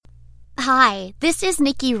Hi, this is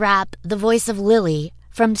Nikki Rapp, the voice of Lily,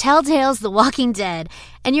 from Telltale's The Walking Dead,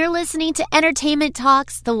 and you're listening to Entertainment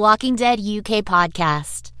Talks, The Walking Dead UK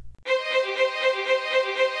podcast.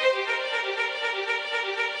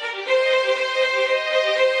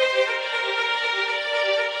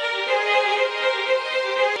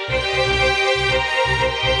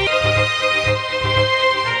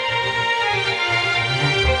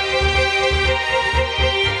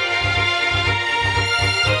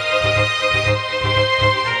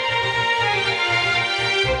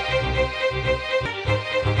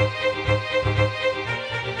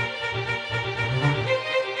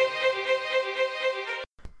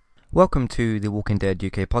 Welcome to the Walking Dead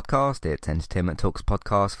UK podcast. It's Entertainment Talks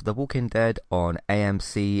podcast for The Walking Dead on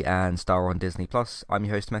AMC and Star on Disney+. I'm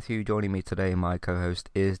your host Matthew. Joining me today, my co-host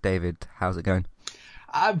is David. How's it going?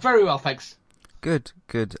 Very well, thanks. Good.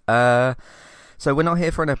 So we're not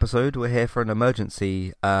here for an episode. We're here for an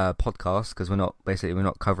emergency podcast because we're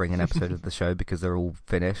not covering an episode of the show because they're all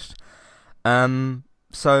finished.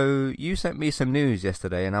 So you sent me some news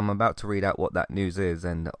yesterday, and I'm about to read out what that news is.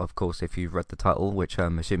 And of course, if you've read the title, which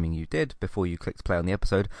I'm assuming you did before you clicked play on the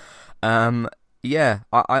episode, I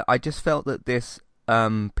just felt that this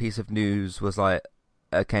piece of news was like,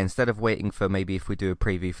 okay, instead of waiting for maybe if we do a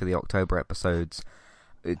preview for the October episodes,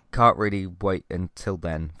 it can't really wait until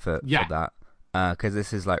then for that, because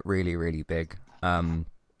this is like really, really big.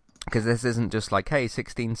 Because this isn't just like, hey,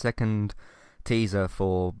 16-second teaser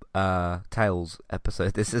for Tales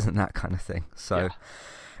episode. This isn't that kind of thing. So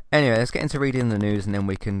anyway, let's get into reading the news and then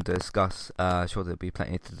we can discuss. Sure, there'll be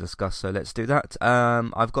plenty to discuss, so let's do that.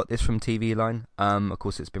 I've got this from TV Line. Of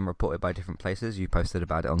course, it's been reported by different places. You posted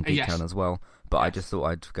about it on Geektown as well, but I just thought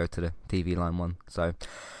I'd go to the TV Line one. So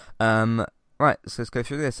right, so let's go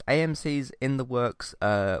through this. AMC's in the works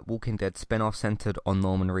Walking Dead spin-off centered on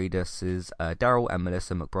Norman Reedus' Daryl and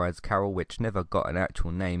Melissa McBride's Carol, which never got an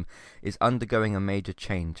actual name, is undergoing a major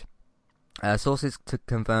change. Sources to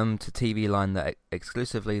confirm to TV Line that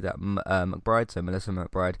exclusively that McBride, so Melissa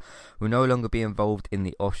McBride, will no longer be involved in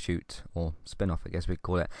the offshoot, or spin-off I guess we'd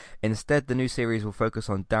call it. Instead, the new series will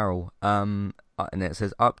focus on Daryl. And it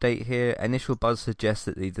says, update here, initial buzz suggests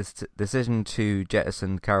that the decision to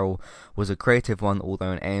jettison Carol was a creative one,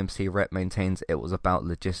 although an AMC rep maintains it was about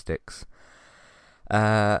logistics.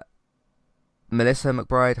 Melissa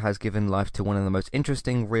McBride has given life to one of the most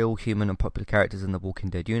interesting, real, human and popular characters in the Walking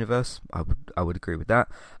Dead universe. I would agree with that.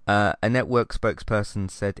 A network spokesperson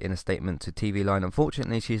said in a statement to TV Line,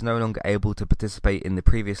 unfortunately she's no longer able to participate in the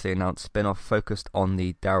previously announced spin-off focused on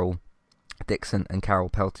the Daryl Dixon and Carol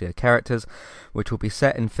Peltier characters, which will be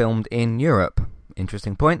set and filmed in Europe.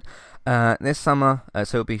 Interesting point. This summer,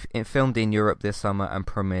 so it'll be filmed in Europe this summer and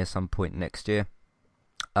premiere some point next year.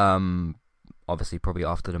 Obviously, probably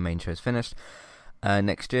after the main show's finished.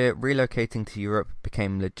 Next year, relocating to Europe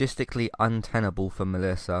became logistically untenable for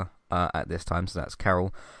Melissa at this time, so that's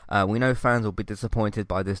Carol. We know fans will be disappointed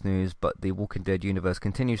by this news, but the Walking Dead universe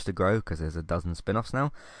continues to grow because there's a dozen spin-offs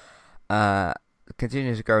now.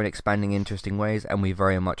 Continues to grow and expand in interesting ways, and we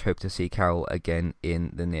very much hope to see Carol again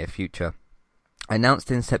in the near future.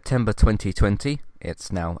 Announced in September 2020,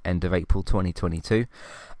 it's now end of April 2022,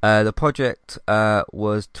 the project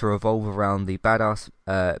was to revolve around the badass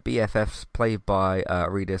BFFs played by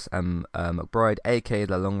Reedus and McBride, aka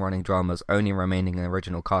the long-running drama's only remaining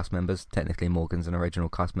original cast members. Technically Morgan's an original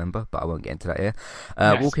cast member, but I won't get into that here.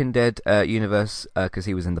 Walking Dead universe, because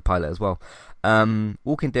he was in the pilot as well.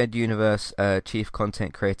 Walking Dead universe chief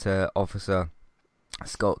content creator officer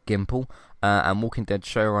Scott Gimple and Walking Dead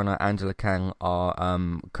showrunner Angela Kang are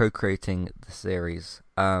co-creating the series.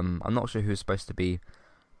 I'm not sure who's supposed to be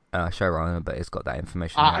showrunner, but it's got that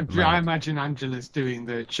information. I imagine Angela's doing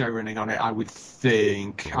the showrunning on it, I would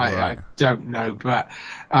think. Right. I don't know, but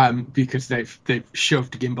because they've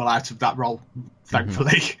shoved Gimble out of that role,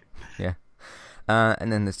 thankfully. Yeah.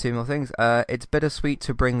 And then there's two more things. It's bittersweet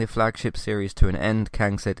to bring the flagship series to an end,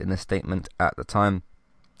 Kang said in a statement at the time.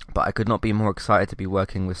 But I could not be more excited to be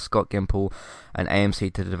working with Scott Gimple and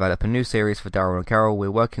AMC to develop a new series for Daryl and Carol.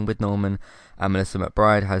 We're working with Norman, and Melissa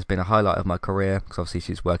McBride has been a highlight of my career, because obviously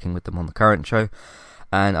she's working with them on the current show.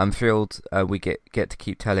 And I'm thrilled we get to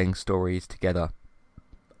keep telling stories together.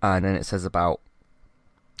 And then it says about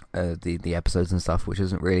the episodes and stuff, which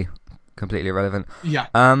isn't really completely relevant. Yeah.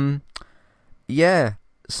 Yeah.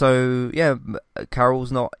 So, yeah,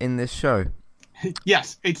 Carol's not in this show.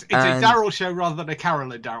 Yes, it's a Daryl show rather than a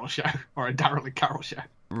Carol and Daryl show, or a Daryl and Carol show.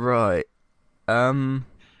 Right.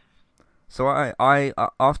 So I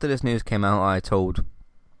after this news came out, I told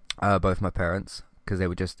both my parents, because they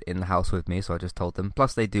were just in the house with me, so I just told them.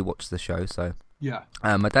 Plus, they do watch the show, so yeah.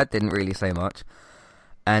 My dad didn't really say much.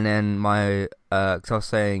 And then cause I was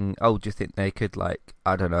saying, oh, do you think they could, like,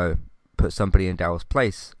 I don't know, put somebody in Daryl's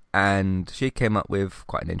place? And she came up with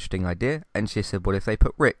quite an interesting idea, and she said, what if they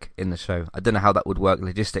put Rick in the show? I don't know how that would work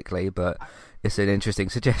logistically, but it's an interesting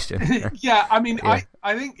suggestion. Yeah, I mean, yeah.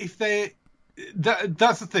 I think if they...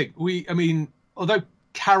 that's the thing. Although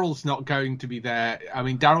Carol's not going to be there, I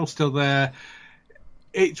mean, Daryl's still there.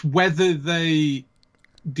 It's whether they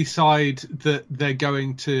decide that they're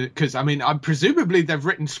going to... Because, I mean, presumably they've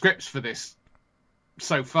written scripts for this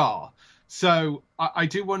so far. So I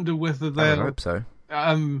do wonder whether they'll... I hope so.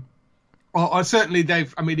 Or certainly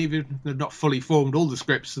they've... I mean, even if they've not fully formed all the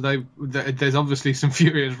scripts, so there's obviously some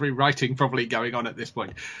furious rewriting probably going on at this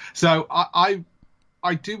point. So I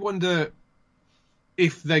do wonder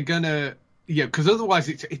if they're going to... Yeah, because otherwise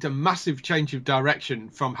it's a massive change of direction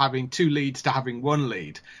from having two leads to having one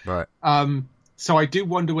lead. Right. So I do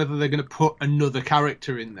wonder whether they're going to put another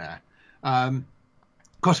character in there. Of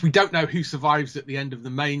course, we don't know who survives at the end of the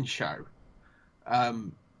main show.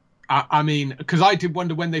 I mean, because I did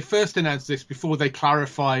wonder when they first announced this, before they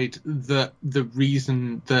clarified the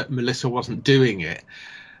reason that Melissa wasn't doing it,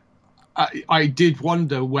 I did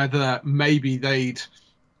wonder whether maybe they'd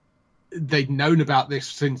known about this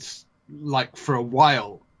since, like, for a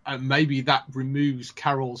while, and maybe that removes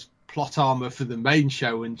Carol's plot armor for the main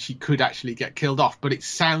show and she could actually get killed off. But it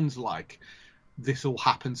sounds like this all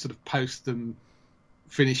happened sort of post them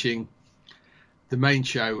finishing the main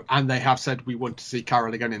show, and they have said we want to see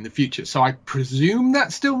Carol again in the future. So I presume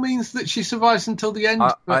that still means that she survives until the end.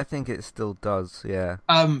 I think it still does, yeah.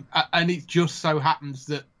 And it just so happens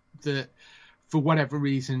that for whatever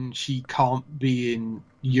reason she can't be in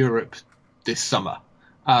Europe this summer,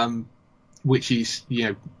 which is, you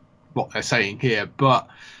know, what they're saying here. But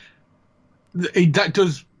that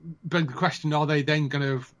does beg the question, are they then going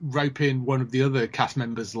to rope in one of the other cast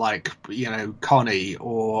members, like, you know, Connie?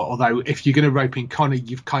 Or, although if you're going to rope in Connie,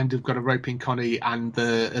 you've kind of got to rope in Connie and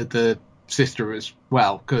the sister as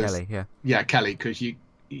well. Kelly, yeah. Yeah, Kelly, because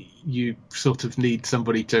you sort of need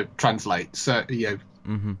somebody to translate. So, you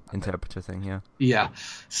know... Interpreter thing, yeah. Yeah.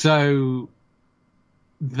 So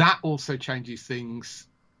that also changes things.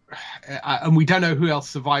 And we don't know who else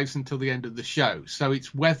survives until the end of the show. So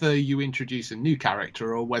it's whether you introduce a new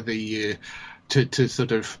character or whether you to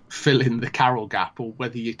sort of fill in the Carol gap, or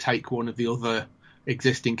whether you take one of the other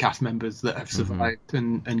existing cast members that have survived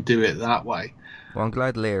and do it that way. Well, I'm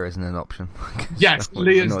glad Leah isn't an option. Yes,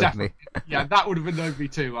 Leah's definitely. Yeah, that would have annoyed me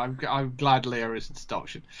too. I'm glad Leah isn't an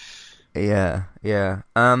option. Yeah.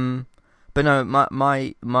 But no,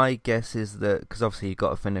 my guess is that, because obviously you've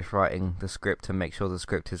got to finish writing the script and make sure the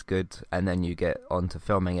script is good, and then you get on to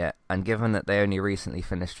filming it. And given that they only recently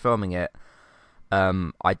finished filming it,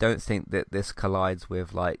 I don't think that this collides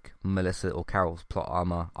with, like, Melissa or Carol's plot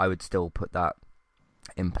armor. I would still put that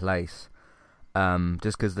in place,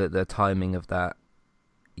 just because the timing of that.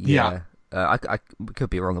 Yeah. I could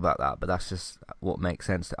be wrong about that, but that's just what makes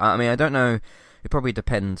sense. I mean, I don't know. It probably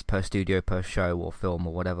depends per studio, per show or film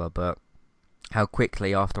or whatever, but how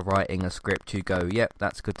quickly after writing a script you go, yep,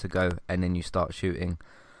 that's good to go, and then you start shooting.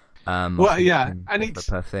 Well, yeah, and it's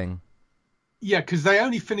per thing. Yeah, because they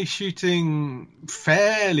only finished shooting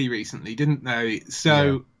fairly recently, didn't they?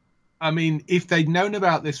 So, yeah. I mean, if they'd known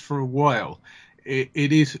about this for a while, it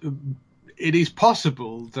is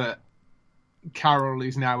possible that Carol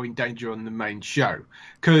is now in danger on the main show.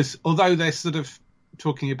 Because although they're sort of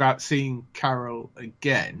talking about seeing Carol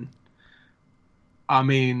again, I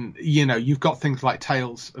mean, you know, you've got things like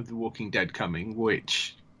Tales of the Walking Dead coming,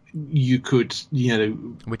 which you could, you know...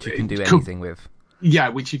 Which you can do anything with. Yeah,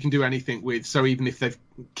 which you can do anything with. So even if they've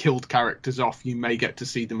killed characters off, you may get to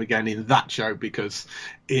see them again in that show, because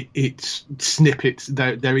it's snippets,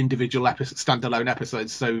 they're individual standalone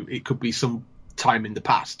episodes, so it could be some time in the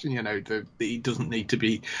past. You know, it doesn't need to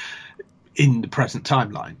be in the present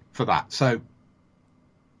timeline for that. So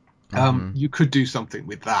you could do something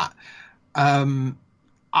with that.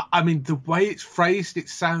 I mean, the way it's phrased, it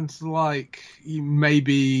sounds like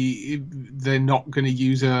maybe they're not going to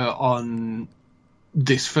use her on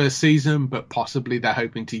this first season, but possibly they're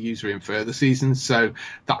hoping to use her in further seasons. So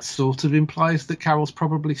that sort of implies that Carol's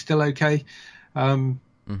probably still okay. But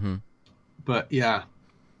yeah.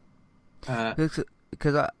 Because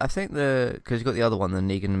I think because you've got the other one, the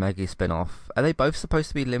Negan and Maggie spin-off, are they both supposed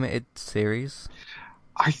to be limited series?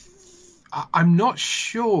 I'm not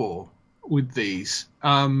sure with these.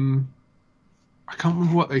 I can't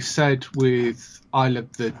remember what they said with Isle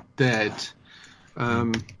of the Dead.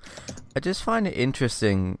 I just find it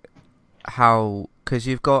interesting how, because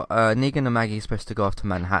you've got Negan and Maggie supposed to go off to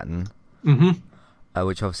Manhattan,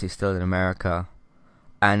 which obviously is still in America,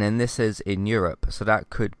 And then this is in Europe, so that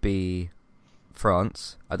could be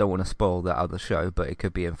France. I don't want to spoil that other show, but it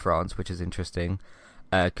could be in France, which is interesting.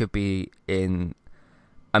 It could be in...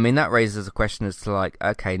 I mean, that raises a question as to, like,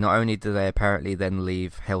 okay, not only do they apparently then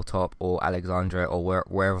leave Hilltop or Alexandria or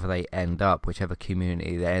wherever they end up, whichever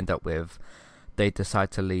community they end up with, they decide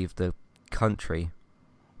to leave the country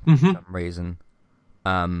for some reason.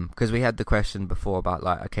 Because we had the question before about,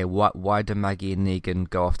 like, okay, why do Maggie and Negan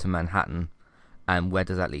go off to Manhattan? And where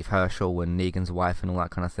does that leave Herschel and Negan's wife and all that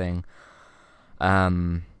kind of thing?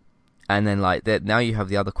 And then, like, now you have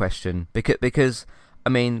the other question. Because I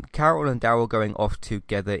mean, Carol and Daryl going off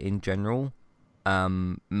together in general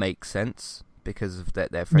makes sense because of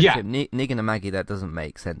their friendship. Yeah. Negan and Maggie, that doesn't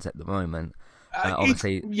make sense at the moment.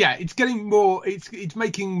 Obviously, it's getting more. It's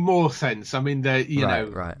making more sense. I mean,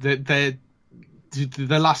 the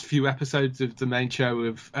last few episodes of the main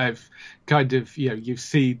show have kind of, you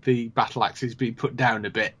see the battle axes being put down a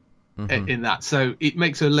bit in that, so it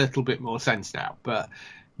makes a little bit more sense now. But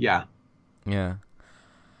yeah.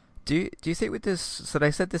 Do you think with this? So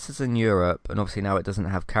they said this is in Europe, and obviously now it doesn't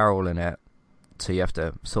have Carol in it, so you have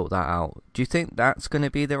to sort that out. Do you think that's going to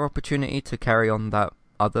be their opportunity to carry on that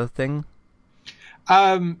other thing?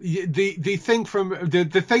 The thing from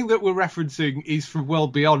the thing that we're referencing is from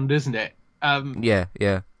World Beyond, isn't it?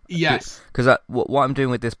 Yeah. Yes. Because what I'm doing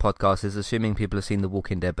with this podcast is assuming people have seen The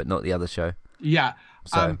Walking Dead, but not the other show. Yeah.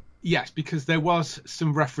 So. Yes, because there was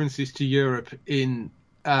some references to Europe in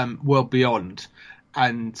World Beyond.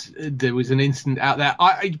 And there was an incident out there.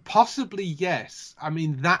 I possibly, yes. I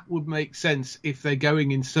mean, that would make sense if they're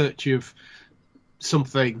going in search of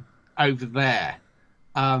something over there.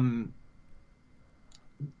 I mean,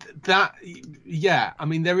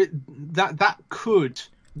 that could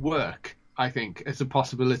work, I think, as a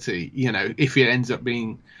possibility. If it ends up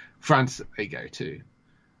being France that they go to.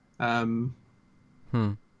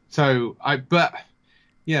 So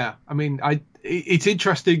it's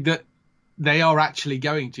interesting that they are actually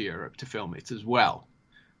going to Europe to film it as well,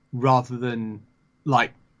 rather than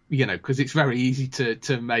because it's very easy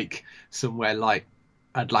to make somewhere like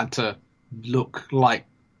Atlanta look like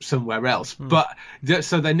somewhere else. But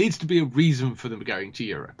so there needs to be a reason for them going to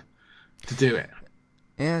Europe to do it.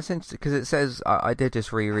 Yeah, it's interesting because it says, I did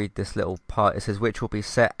just reread this little part. It says which will be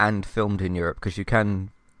set and filmed in Europe, because you can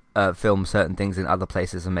film certain things in other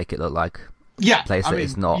places and make it look like a place that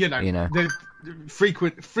it's not.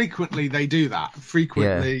 Frequently they do that.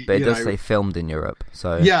 Frequently, but it does say filmed in Europe.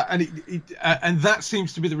 So and that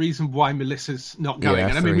seems to be the reason why Melissa's not going. Yeah,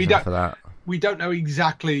 and I mean, we don't know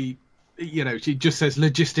exactly. She just says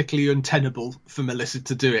logistically untenable for Melissa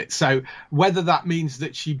to do it. So whether that means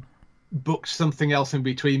that she booked something else in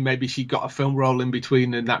between, maybe she got a film role in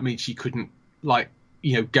between, and that means she couldn't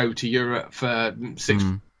go to Europe for 6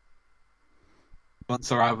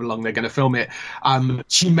 months or however long they're going to film it.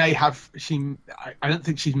 She may have. I don't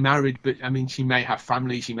think she's married, but I mean, she may have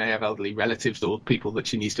family. She may have elderly relatives or people that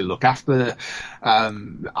she needs to look after.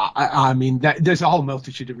 I mean, there's a whole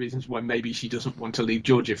multitude of reasons why maybe she doesn't want to leave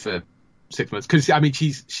Georgia for 6 months. Because I mean,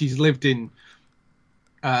 she's lived in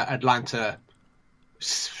Atlanta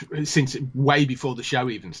since way before the show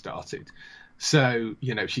even started. So,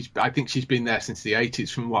 I think she's been there since the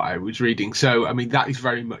 80s from what I was reading. So, I mean, that is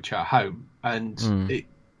very much her home. And,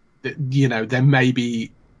 there may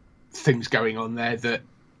be things going on there that,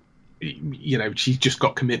 she's just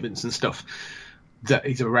got commitments and stuff that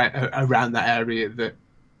is around that area that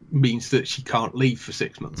means that she can't leave for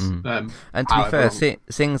 6 months. And to be fair,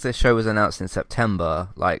 seeing as this show was announced in September,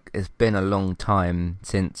 it's been a long time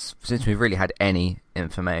since we've really had any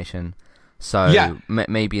information. So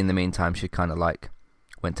maybe in the meantime she kind of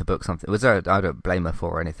went to book something. I don't blame her for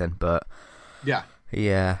or anything, but but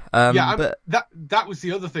that was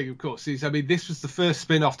the other thing, of course. Is this was the first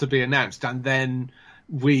spin-off to be announced, and then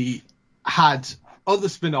we had other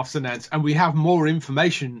spin-offs announced, and we have more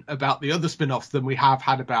information about the other spin-offs than we have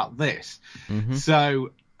had about this.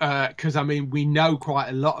 So because we know quite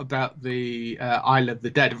a lot about the Isle of the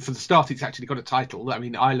Dead, and for the start it's actually got a title.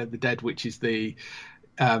 Isle of the Dead, which is the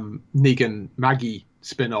Negan Maggie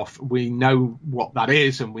spin-off. We know what that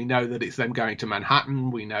is, and we know that it's them going to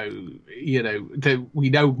Manhattan. We know we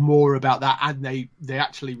know more about that, and they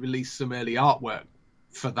actually released some early artwork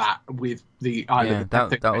for that with the Isle of the Dead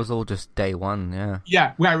thing. That was all just day one.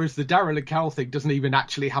 Whereas the Daryl and Carol thing didn't even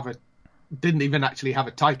actually have a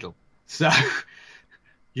title. So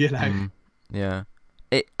it doesn't.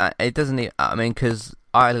 Because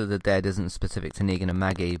Isle of the Dead isn't specific to Negan and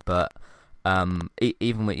Maggie, but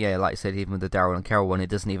even with like I said, even with the Daryl and Carol one, it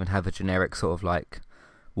doesn't even have a generic sort of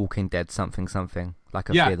Walking Dead something. like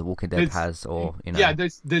a Fear the Walking Dead has, or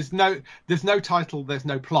there's no title, there's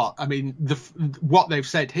no plot. I mean, what they've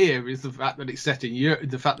said here is the fact that it's set in Europe.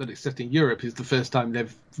 The fact that it's set in Europe is the first time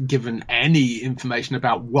they've given any information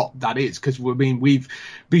about what that is, because we've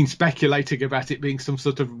been speculating about it being some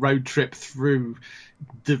sort of road trip through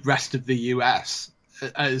the rest of the US,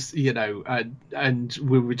 as you know, and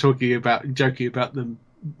we were joking about them,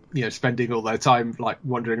 spending all their time like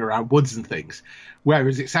wandering around woods and things,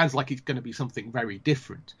 whereas it sounds like it's going to be something very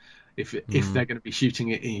different if they're going to be shooting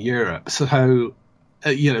it in Europe. So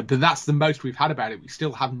but that's the most we've had about it. We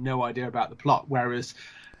still have no idea about the plot, whereas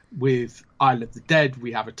with Isle of the Dead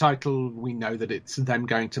we have a title, we know that it's them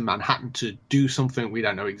going to Manhattan to do something. We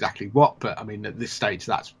don't know exactly what, but I mean, at this stage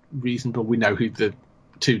that's reasonable. We know who the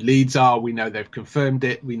two leads are, we know they've confirmed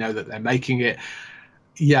it, we know that they're making it.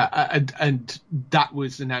 And that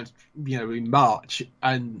was announced, in March,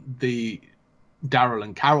 and the Daryl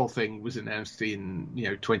and Carol thing was announced in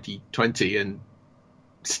 2020, and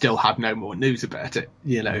still have no more news about it.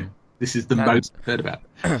 This is the most I've heard about.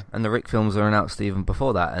 And the Rick films are announced even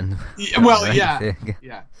before that, and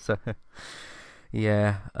So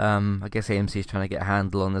I guess AMC is trying to get a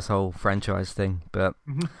handle on this whole franchise thing, but.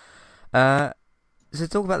 So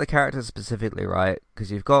talk about the characters specifically, right?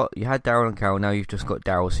 Because you had Daryl and Carol, now you've just got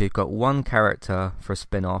Daryl, so you've got one character for a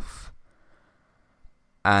spin-off,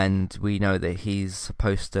 and we know that he's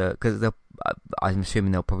supposed to, because I'm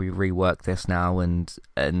assuming they'll probably rework this now, and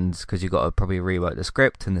because you've got to probably rework the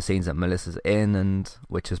script and the scenes that Melissa's in, and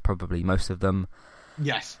which is probably most of them.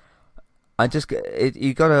 Yes.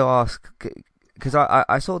 You got to ask, because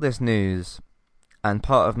I saw this news, and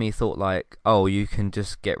part of me thought like, oh, you can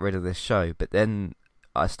just get rid of this show, but then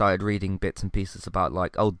I started reading bits and pieces about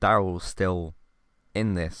like, oh, Daryl's still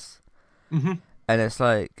in this. Mm-hmm. And it's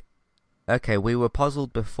like, okay, we were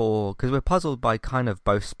puzzled before, because we're puzzled by kind of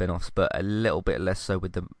both spin-offs, but a little bit less so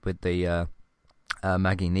with the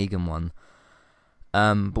Maggie Negan one.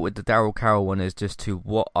 But with the Daryl Carol one is just to,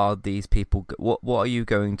 what are these people? What are you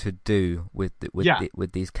going to do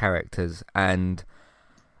with these characters? And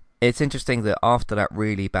it's interesting that after that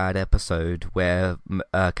really bad episode where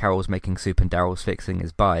Carol's making soup and Daryl's fixing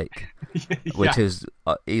his bike, which is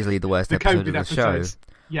easily the worst episode of the show.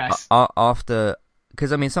 Yes. After,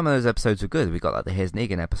 because I mean, some of those episodes were good. We got like the Here's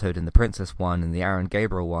Negan episode and the Princess one and the Aaron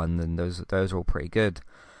Gabriel one, and those are all pretty good.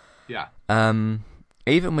 Yeah.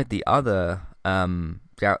 Even with the other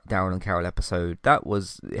Daryl and Carol episode,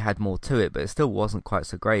 it had more to it, but it still wasn't quite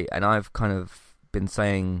so great. And I've kind of been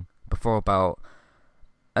saying before about,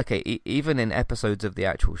 okay, even in episodes of the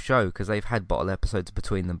actual show, because they've had bottle episodes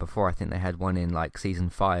between them before. I think they had one in like season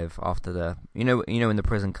 5 after the in the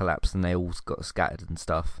prison collapse, and they all got scattered and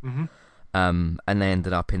stuff. Mm-hmm. And they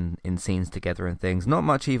ended up in scenes together and things. Not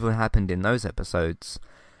much even happened in those episodes.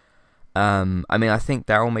 I mean, I think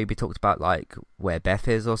Daryl maybe talked about like where Beth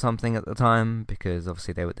is or something at the time, because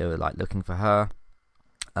obviously they were like looking for her.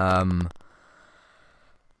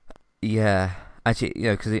 Yeah. Actually,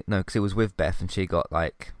 because it was with Beth, and she got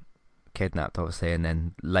like kidnapped, obviously, and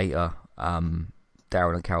then later,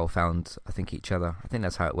 Daryl and Carol found, I think, each other. I think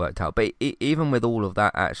that's how it worked out. But even with all of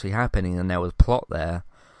that actually happening, and there was plot there,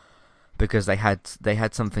 because they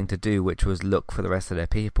had something to do, which was look for the rest of their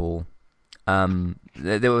people.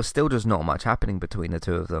 There was still just not much happening between the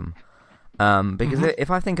two of them. Because if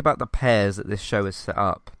I think about the pairs that this show is set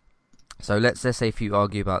up. So let's say if you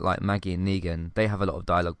argue about like Maggie and Negan, they have a lot of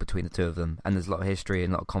dialogue between the two of them, and there's a lot of history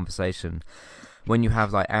and a lot of conversation. When you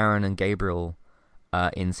have like Aaron and Gabriel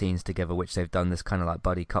in scenes together, which they've done this kind of like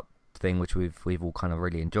buddy cop thing, which we've all kind of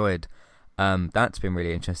really enjoyed, that's been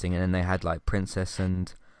really interesting. And then they had like Princess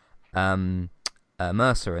and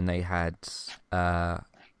Mercer, and they had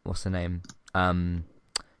what's the name,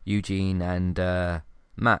 Eugene and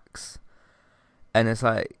Max, and it's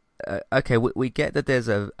like, okay, we get that there's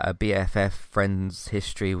a BFF friends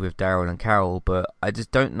history with Daryl and Carol, but I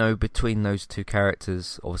just don't know between those two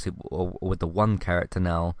characters, obviously, or with the one character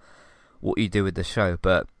now, what you do with the show.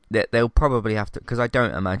 But they'll probably have to, because I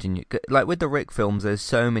don't imagine like with the Rick films, there's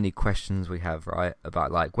so many questions we have, right,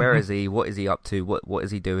 about like where is he, what is he up to, what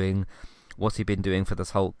is he doing, what's he been doing for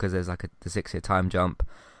this whole, because there's like the 6-year time jump.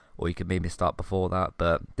 Or you could maybe start before that,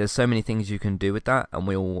 but there's so many things you can do with that, and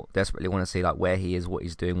we all desperately want to see like where he is, what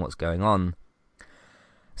he's doing, what's going on.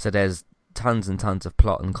 So there's tons and tons of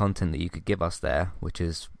plot and content that you could give us there, which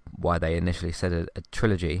is why they initially said a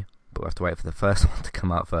trilogy, but we have to wait for the first one to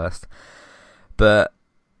come out first. But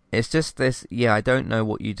it's just this, I don't know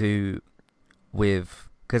what you do with,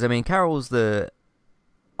 because I mean Carol's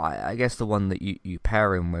I guess the one that you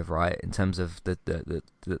pair him with, right, in terms of the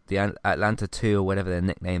Atlanta 2 or whatever their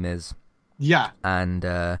nickname is. Yeah. And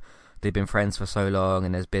they've been friends for so long,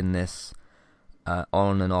 and there's been this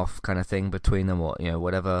on and off kind of thing between them, or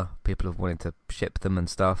whatever, people have wanted to ship them and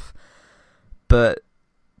stuff. But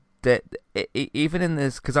even in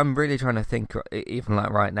this, because I'm really trying to think, even like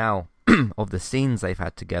right now, of the scenes they've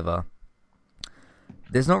had together,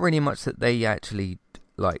 there's not really much that they actually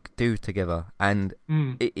like do together. And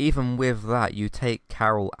even with that, you take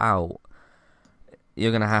Carol out,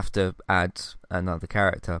 you're gonna have to add another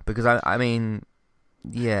character, because I mean,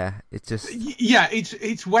 yeah, it's just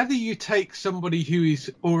it's whether you take somebody who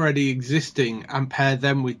is already existing and pair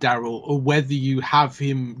them with Daryl, or whether you have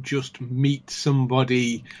him just meet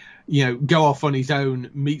somebody, go off on his own,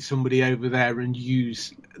 meet somebody over there, and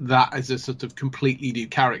use that as a sort of completely new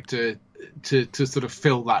character to sort of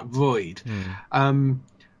fill that void.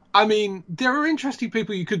 I mean, there are interesting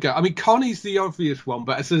people you could go. I mean, Connie's the obvious one,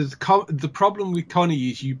 but the problem with Connie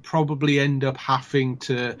is you probably end up having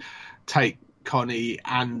to take Connie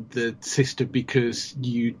and the sister, because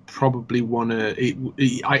you probably want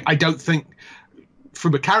to. I don't think,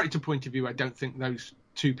 from a character point of view, I don't think those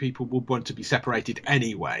two people would want to be separated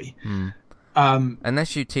anyway.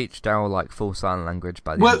 Unless you teach Daryl like full sign language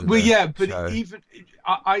by the end of the show. Even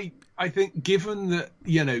I think, given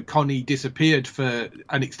that Connie disappeared for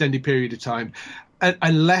an extended period of time,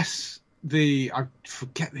 unless I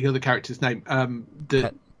forget the other character's name,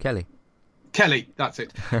 Kelly, that's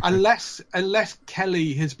it. unless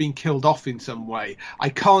Kelly has been killed off in some way, I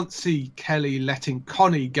can't see Kelly letting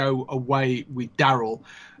Connie go away with Daryl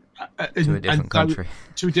to a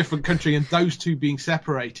different country, and those two being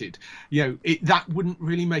separated. That wouldn't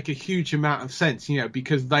really make a huge amount of sense,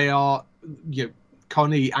 because they are,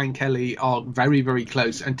 Connie and Kelly are very, very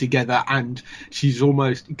close and together, and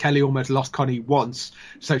Kelly almost lost Connie once,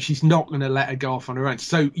 so she's not going to let her go off on her own.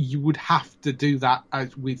 So you would have to do that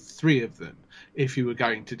as with three of them if you were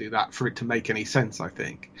going to do that for it to make any sense, I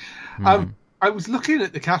think. I was looking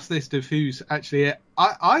at the cast list of who's actually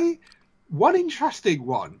one interesting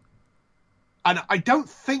one, and I don't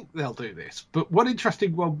think they'll do this, but one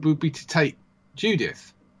interesting one would be to take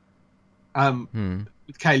Judith,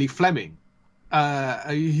 with Kaylee Fleming.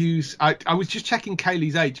 Who's I was just checking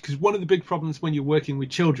Kaylee's age, because one of the big problems when you're working with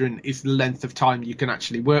children is the length of time you can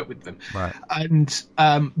actually work with them. Right. And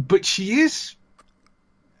but she is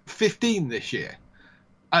 15 this year.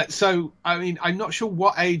 So I mean, I'm not sure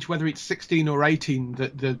what age, whether it's 16 or 18,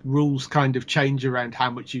 that the rules kind of change around how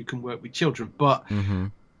much you can work with children. But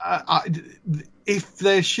if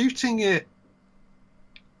they're shooting it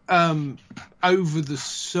over the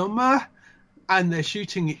summer, and they're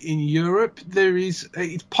shooting it in Europe,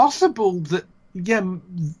 it's possible that,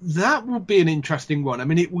 that would be an interesting one. I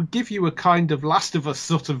mean, it would give you a kind of Last of Us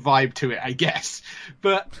sort of vibe to it, I guess.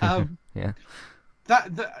 But yeah,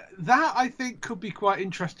 that I think could be quite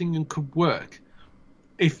interesting and could work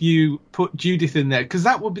if you put Judith in there, because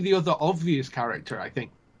that would be the other obvious character, I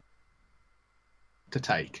think, to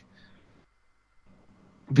take.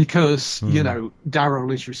 Because,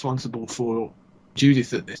 Daryl is responsible for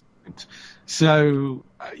Judith at this point. So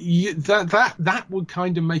that would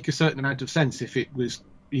kind of make a certain amount of sense if it was,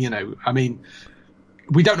 I mean,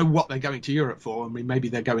 we don't know what they're going to Europe for. I mean, maybe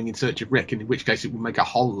they're going in search of Rick, and in which case it would make a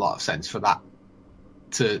whole lot of sense for that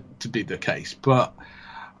to be the case. But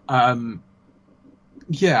I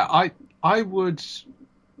would,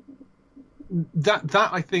 that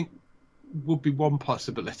I think would be one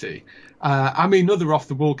possibility. I mean, other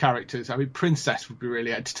off-the-wall characters. I mean, Princess would be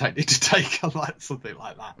really entertaining to take on something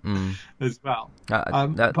like that as well.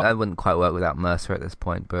 That wouldn't quite work without Mercer at this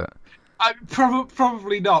point, but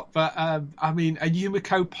probably not. But I mean, a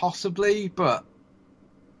Yumiko possibly, but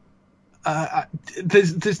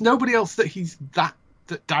there's nobody else that that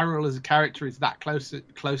Daryl as a character is that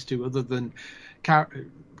close to, other than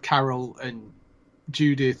Carol and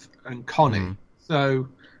Judith and Connie. So,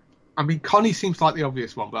 I mean, Connie seems like the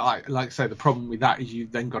obvious one, but like I say, the problem with that is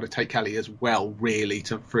you've then got to take Kelly as well, really,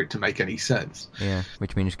 for it to make any sense. Yeah,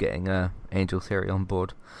 which means getting Angel Theory on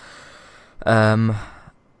board.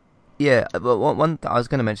 Yeah, but one I was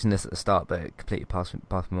going to mention this at the start, but it completely passed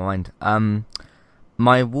my mind.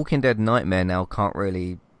 My Walking Dead nightmare now can't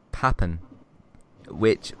really happen.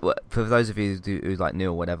 Which, for those of you who like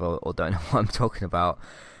new or whatever, or don't know what I'm talking about,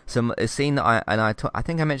 a scene that I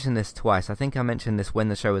think I mentioned this twice. I think I mentioned this when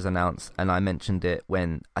the show was announced, and I mentioned it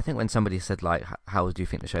when somebody said, like, how do you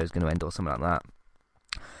think the show is going to end, or something like that.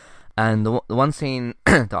 And the one scene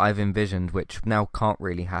that I've envisioned, which now can't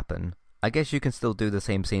really happen, I guess you can still do the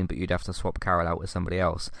same scene, but you'd have to swap Carol out with somebody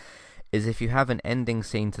else, is if you have an ending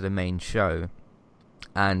scene to the main show,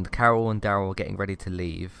 and Carol and Daryl are getting ready to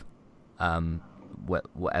leave,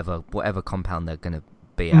 whatever compound they're going to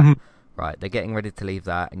be at, right? They're getting ready to leave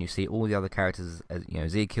that, and you see all the other characters,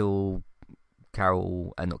 Ezekiel,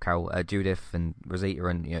 Judith and Rosita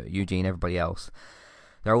and Eugene, everybody else.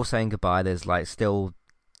 They're all saying goodbye. There's like still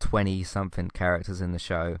 20-something characters in the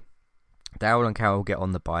show. Daryl and Carol get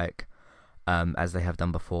on the bike, as they have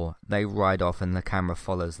done before. They ride off, and the camera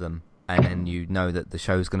follows them, and then you know that the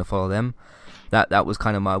show's going to follow them. That was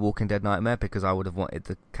kind of my Walking Dead nightmare, because I would have wanted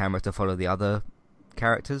the camera to follow the other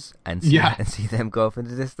characters and see them go off in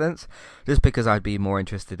the distance, just because I'd be more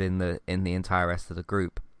interested in the entire rest of the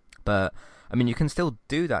group. But I mean, you can still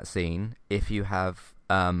do that scene if you have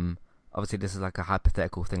obviously this is like a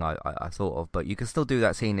hypothetical thing I thought of, but you can still do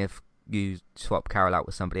that scene if you swap Carol out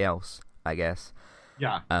with somebody else, I guess.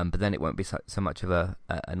 But then it won't be so much of a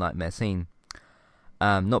nightmare scene.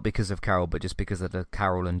 Not because of Carol, but just because of the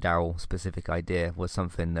Carol and Daryl specific idea was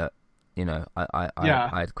something that I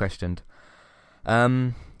had questioned.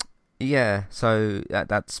 So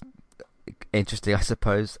that's interesting, I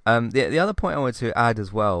suppose. The other point I wanted to add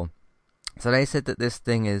as well. So they said that this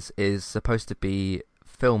thing is supposed to be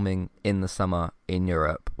filming in the summer in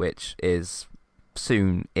Europe, which is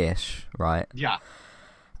soon-ish, right? Yeah.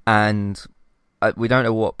 And we don't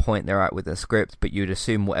know what point they're at with the script, but you'd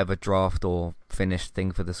assume whatever draft or finished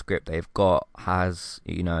thing for the script they've got has,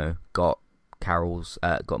 got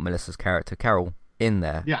Melissa's character Carol in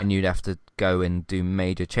there, and you'd have to go and do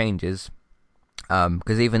major changes,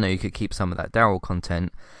 because even though you could keep some of that Daryl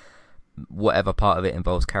content, whatever part of it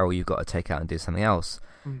involves Carol, you've got to take out and do something else.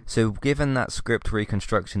 So given that script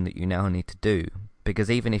reconstruction that you now need to do,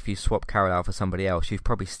 because even if you swap Carol out for somebody else, you've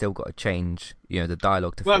probably still got to change, the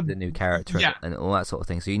dialogue to fit the new character and all that sort of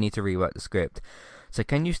thing. So you need to rework the script. So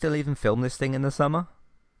can you still even film this thing in the summer?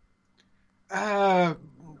 Even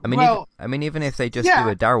if they just do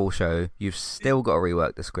a Daryl show, you've still got to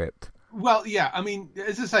rework the script. Well, yeah, I mean,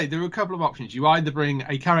 as I say, there are a couple of options. You either bring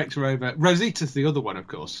a character over. Rosita's the other one, of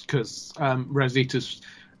course, because Rosita's,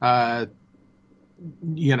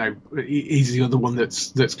 he's the other one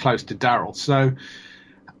that's close to Daryl. So,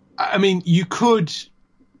 I mean, you could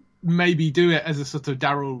maybe do it as a sort of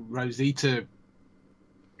Daryl Rosita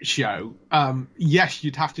show. Yes,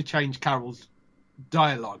 you'd have to change Carol's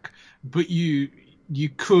dialogue, but you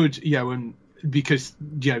could, and because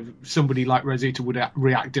somebody like Rosita would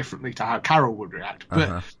react differently to how Carol would react,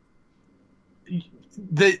 but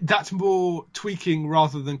that's more tweaking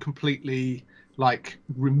rather than completely like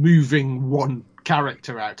removing one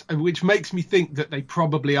character out, which makes me think that they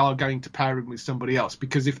probably are going to pair him with somebody else,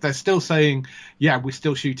 because if they're still saying we're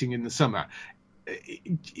still shooting in the summer,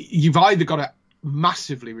 you've either got to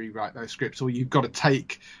massively rewrite those scripts, or you've got to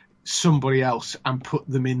take somebody else and put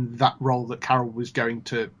them in that role that Carol was going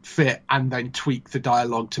to fit, and then tweak the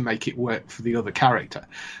dialogue to make it work for the other character.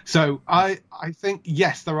 So I think,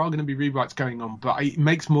 yes, there are going to be rewrites going on, but it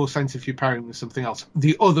makes more sense if you're pairing with something else.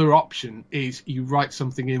 The other option is you write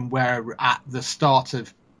something in where at the start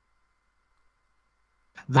of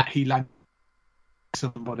that he lands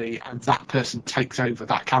somebody and that person takes over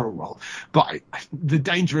that Carol role. But the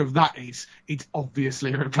danger of that is it's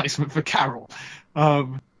obviously a replacement for Carol.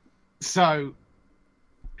 So,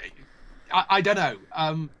 I don't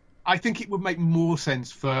know. I think it would make more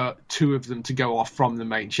sense for two of them to go off from the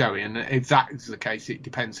main show, and if that is the case, it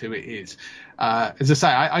depends who it is. As I say,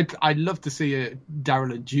 I'd love to see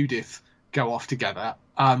Daryl and Judith go off together,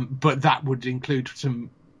 but that would include some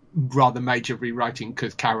rather major rewriting,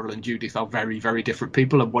 because Carol and Judith are very, very different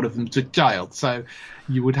people, and one of them's a child. So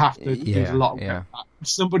you would have to do a lot of that.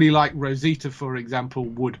 Somebody like Rosita, for example,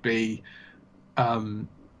 would be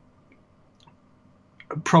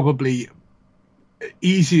probably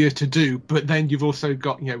easier to do, but then you've also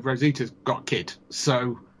got Rosita's got a kid,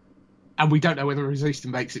 so, and we don't know whether Rosita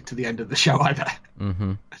makes it to the end of the show either.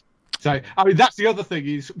 So I mean, that's the other thing,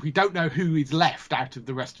 is we don't know who is left out of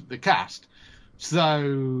the rest of the cast,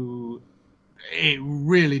 so it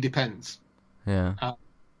really depends. I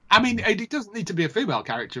mean, it doesn't need to be a female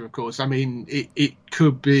character, of course. I mean, it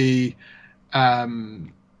could be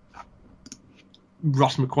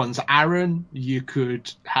Ross McQuan's Aaron, you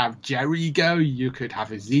could have Jerry go, you could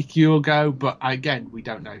have Ezekiel go, but again, we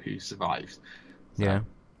don't know who survives. So.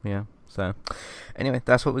 So anyway,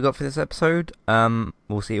 that's what we got for this episode.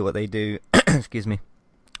 We'll see what they do excuse me,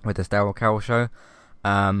 with this Daryl Carol show,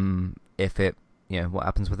 if it, what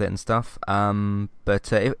happens with it and stuff.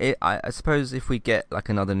 But I suppose if we get like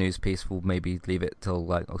another news piece, we'll maybe leave it till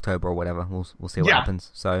like October or whatever. We'll see what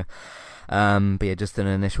happens. So but yeah, just an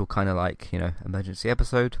initial kind of like, emergency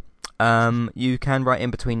episode. You can write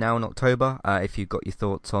in between now and October if you've got your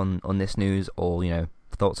thoughts on this news, or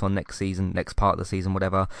thoughts on next season, next part of the season,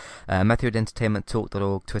 whatever. Matthew at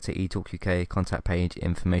entertainmenttalk.org, Twitter eTalkUK, contact page,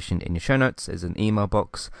 information in your show notes. There's an email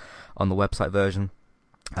box on the website version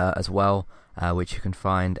as well, which you can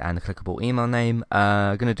find, and a clickable email name.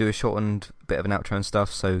 Going to do a shortened bit of an outro and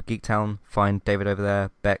stuff. So Geektown, find David over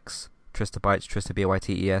there. Bex, Trista Bytes, Trista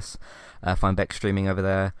Bytes. Find Bex streaming over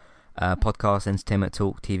there. Podcast, Entertainment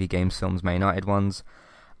Talk, TV, games, films, Man United ones.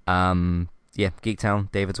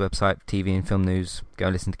 Geektown, David's website, TV and film news. Go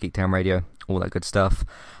and listen to Geektown Radio, all that good stuff,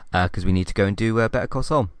 because we need to go and do Better Call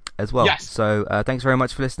Saul as well. Yes. So thanks very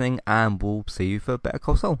much for listening, and we'll see you for Better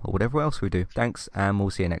Call Saul or whatever else we do. Thanks, and we'll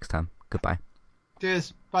see you next time. Goodbye.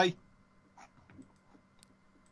 Cheers. Bye.